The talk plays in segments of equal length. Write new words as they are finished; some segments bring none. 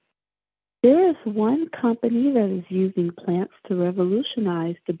There is one company that is using plants to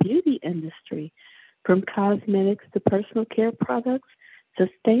revolutionize the beauty industry. From cosmetics to personal care products,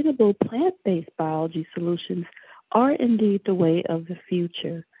 sustainable plant based biology solutions are indeed the way of the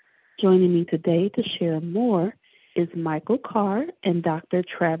future. Joining me today to share more is Michael Carr and Dr.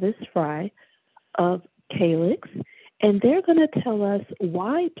 Travis Fry of Calyx, and they're going to tell us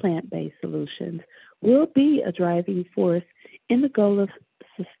why plant based solutions will be a driving force in the goal of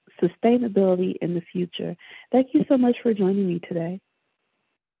sustainability in the future. Thank you so much for joining me today.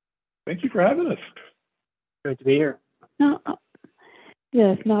 Thank you for having us. Great to be here. Now,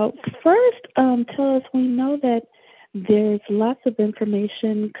 yes. Now, first, tell us. We know that there's lots of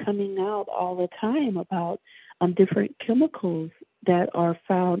information coming out all the time about different chemicals that are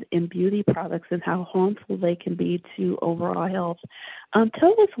found in beauty products and how harmful they can be to overall health.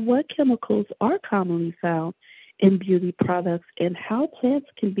 Tell us what chemicals are commonly found in beauty products and how plants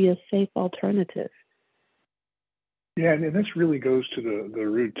can be a safe alternative. Yeah, and this really goes to the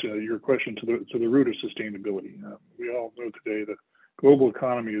root, your question, to the root of sustainability. We all know today the global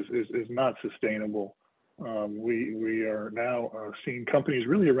economy is not sustainable. We are now seeing companies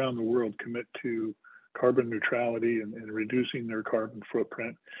really around the world commit to carbon neutrality and reducing their carbon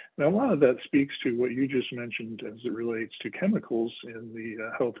footprint. Now, a lot of that speaks to what you just mentioned as it relates to chemicals in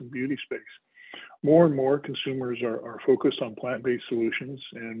the health and beauty space. More and more consumers are focused on plant-based solutions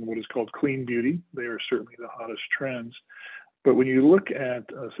and what is called clean beauty. They are certainly the hottest trends. But when you look at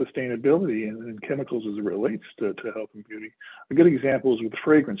sustainability and chemicals as it relates to health and beauty, a good example is with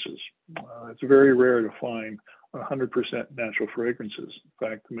fragrances. It's very rare to find 100% natural fragrances. In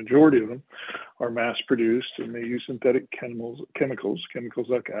fact, the majority of them are mass-produced and they use synthetic chemicals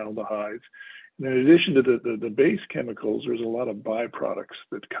like aldehydes. And in addition to the base chemicals, there's a lot of byproducts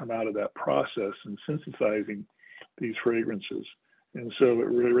that come out of that process in synthesizing these fragrances. And so it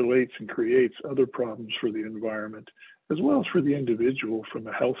really relates and creates other problems for the environment as well as for the individual from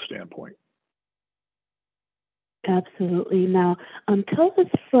a health standpoint. Absolutely. Now, tell us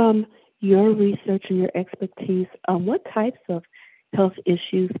from your research and your expertise, what types of health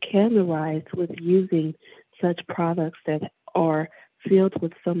issues can arise with using such products that are filled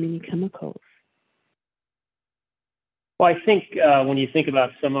with so many chemicals? Well, I think when you think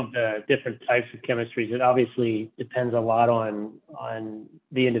about some of the different types of chemistries, it obviously depends a lot on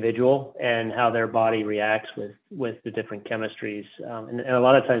the individual and how their body reacts with the different chemistries. And a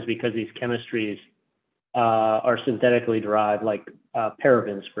lot of times because these chemistries are synthetically derived, like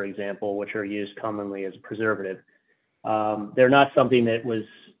parabens, for example, which are used commonly as a preservative. They're not something that was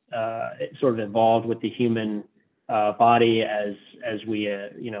sort of involved with the human body as we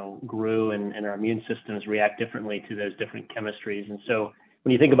grew and our immune systems react differently to those different chemistries. And so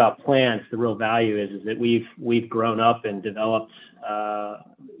when you think about plants, the real value is that we've grown up and developed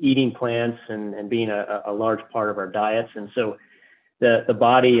eating plants and being a large part of our diets. And so the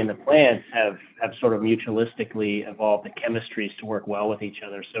body and the plants have sort of mutualistically evolved the chemistries to work well with each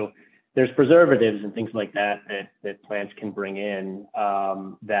other. So there's preservatives and things like that plants can bring in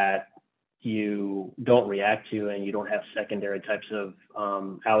that you don't react to and you don't have secondary types of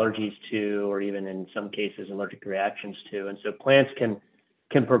allergies to, or even in some cases allergic reactions to. And so plants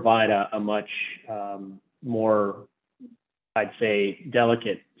can provide a much more, I'd say,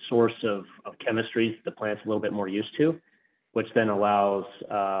 delicate source of chemistries the plant's a little bit more used to, which then allows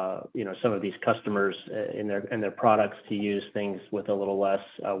some of these customers in their products to use things with a little less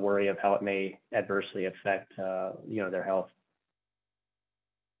worry of how it may adversely affect their health.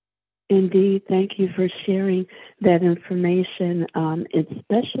 Indeed, thank you for sharing that information,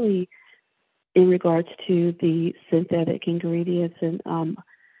 especially in regards to the synthetic ingredients and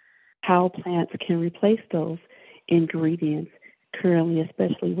how plants can replace those ingredients currently,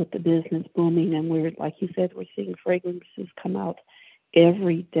 especially with the business booming. And we're, like you said, we're seeing fragrances come out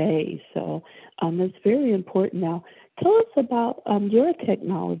every day. So it's very important. Now, tell us about your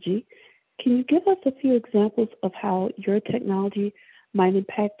technology. Can you give us a few examples of how your technology might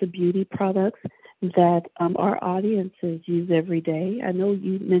impact the beauty products that our audiences use every day? I know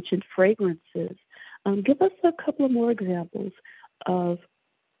you mentioned fragrances. Give us a couple of more examples of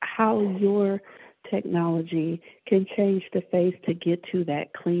how your technology can change the face to get to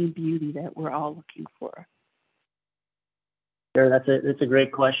that clean beauty that we're all looking for. Sure, that's a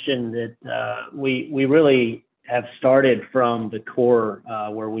great question that we really have started from the core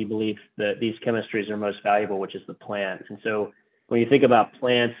where we believe that these chemistries are most valuable, which is the plant. And so when you think about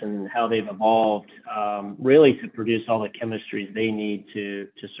plants and how they've evolved, really to produce all the chemistries they need to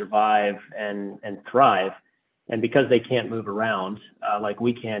survive and thrive, and because they can't move around like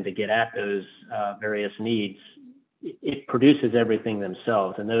we can to get at those various needs, it produces everything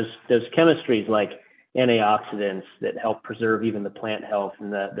themselves. And those chemistries like antioxidants that help preserve even the plant health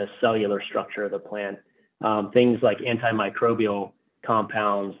and the cellular structure of the plant, things like antimicrobial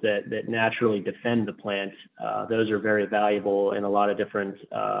compounds that naturally defend the plant, those are very valuable in a lot of different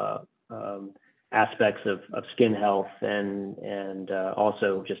aspects of skin health and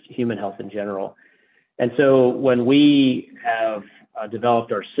also just human health in general. And so when we have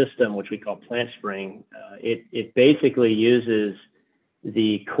developed our system, which we call PlantSpring, it basically uses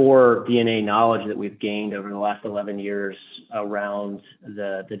the core DNA knowledge that we've gained over the last 11 years around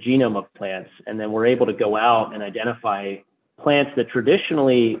the genome of plants. And then we're able to go out and identify plants that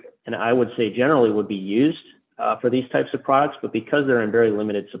traditionally, and I would say generally, would be used for these types of products, but because they're in very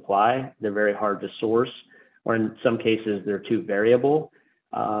limited supply, they're very hard to source, or in some cases, they're too variable.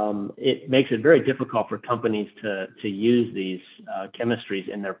 It makes it very difficult for companies to use these chemistries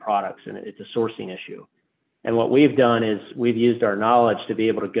in their products, and it's a sourcing issue. And what we've done is we've used our knowledge to be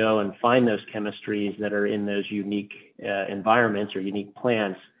able to go and find those chemistries that are in those unique environments or unique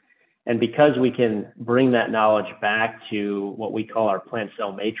plants. And because we can bring that knowledge back to what we call our plant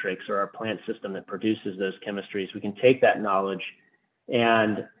cell matrix, or our plant system that produces those chemistries, we can take that knowledge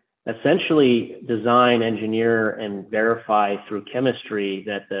and essentially design, engineer, and verify through chemistry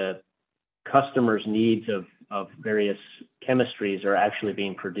that the customer's needs of various chemistries are actually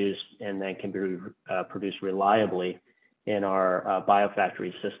being produced and then can be produced reliably in our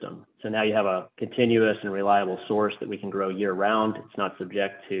biofactory system. So now you have a continuous and reliable source that we can grow year round. It's not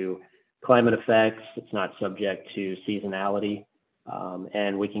subject to climate effects. It's not subject to seasonality.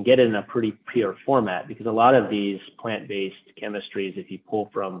 And we can get it in a pretty pure format, because a lot of these plant-based chemistries, if you pull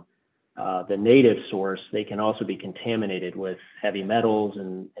from the native source, they can also be contaminated with heavy metals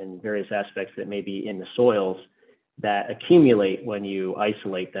and various aspects that may be in the soils that accumulate when you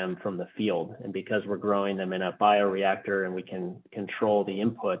isolate them from the field. And because we're growing them in a bioreactor and we can control the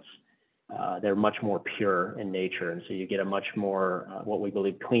inputs, they're much more pure in nature. And so you get a much more, what we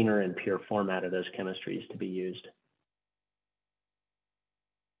believe, cleaner and pure format of those chemistries to be used.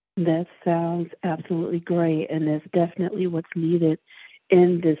 That sounds absolutely great, and that's definitely what's needed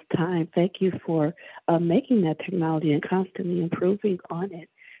in this time. Thank you for making that technology and constantly improving on it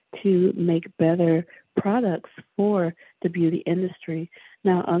to make better products for the beauty industry.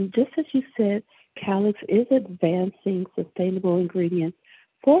 Now, just as you said, Calyxt is advancing sustainable ingredients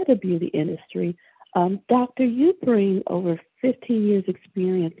for the beauty industry. Doctor, you bring over 15 years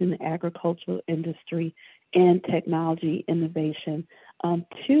experience in the agricultural industry and technology innovation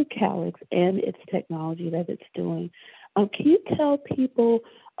to Calyxt and its technology that it's doing. Can you tell people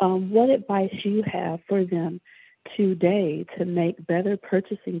what advice you have for them today to make better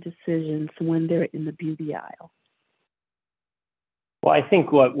purchasing decisions when they're in the beauty aisle? Well, I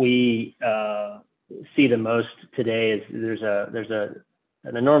think what we see the most today is there's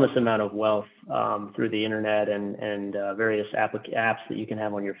an enormous amount of wealth through the internet and various apps that you can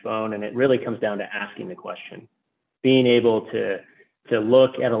have on your phone, and it really comes down to asking the question, being able to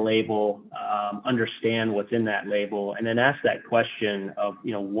look at a label, understand what's in that label, and then ask that question of,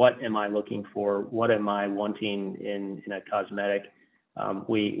 what am I looking for? What am I wanting in a cosmetic?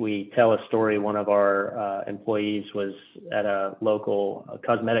 We tell a story. One of our employees was at a local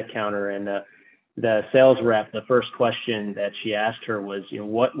cosmetic counter, and the sales rep, the first question that she asked her was,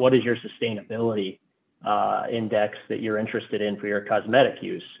 what is your sustainability index that you're interested in for your cosmetic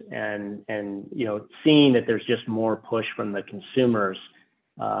use? And seeing that there's just more push from the consumers,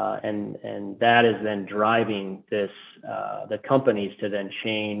 and that is then driving the companies to then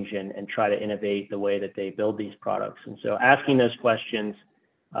change and try to innovate the way that they build these products. And so asking those questions,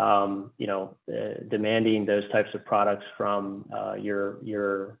 demanding those types of products from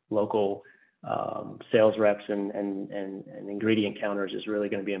your local sales reps and ingredient counters is really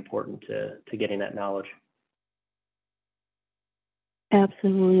going to be important to getting that knowledge.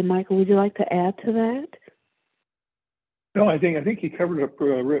 Absolutely. Michael, would you like to add to that? No, I think he covered it up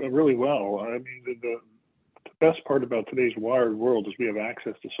really well. I mean, the best part about today's wired world is we have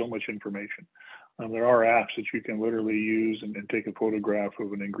access to so much information. There are apps that you can literally use and take a photograph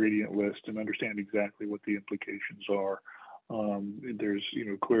of an ingredient list and understand exactly what the implications are. There's,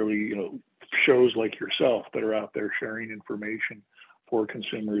 clearly, shows like yourself that are out there sharing information for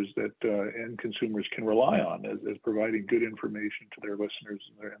consumers that end consumers can rely on as providing good information to their listeners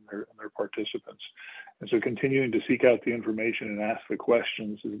and their participants. And so continuing to seek out the information and ask the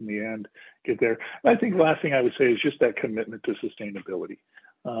questions is in the end get there. I think the last thing I would say is just that commitment to sustainability.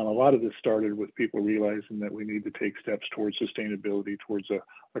 A lot of this started with people realizing that we need to take steps towards sustainability, towards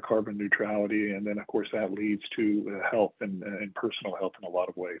a carbon neutrality, and then of course that leads to health and personal health in a lot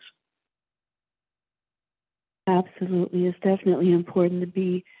of ways. Absolutely. It's definitely important to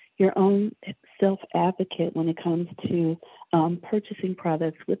be your own self-advocate when it comes to purchasing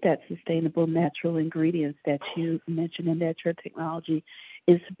products with that sustainable natural ingredients that you mentioned and that your technology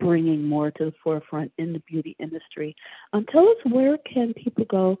is bringing more to the forefront in the beauty industry. Tell us, where can people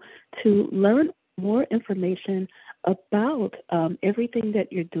go to learn more information about everything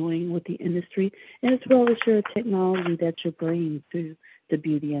that you're doing with the industry, as well as your technology that you're bringing to the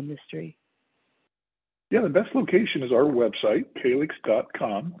beauty industry? Yeah, the best location is our website,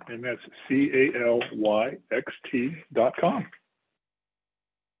 calyxt.com, and that's CALYXT.com.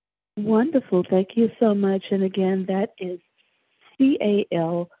 Wonderful. Thank you so much. And again, that is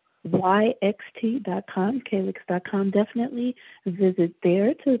CALYXT.com, calyxt.com. Definitely visit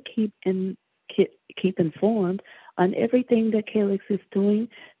there to keep informed on everything that Calyxt is doing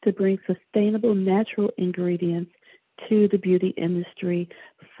to bring sustainable natural ingredients to the beauty industry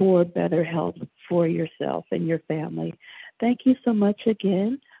for better health for yourself and your family. Thank you so much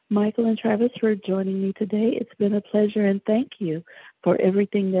again, Michael and Travis, for joining me today. It's been a pleasure, and thank you for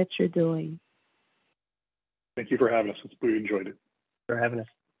everything that you're doing. Thank you for having us. We enjoyed it. For having us.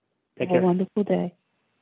 Take Have care. a wonderful day.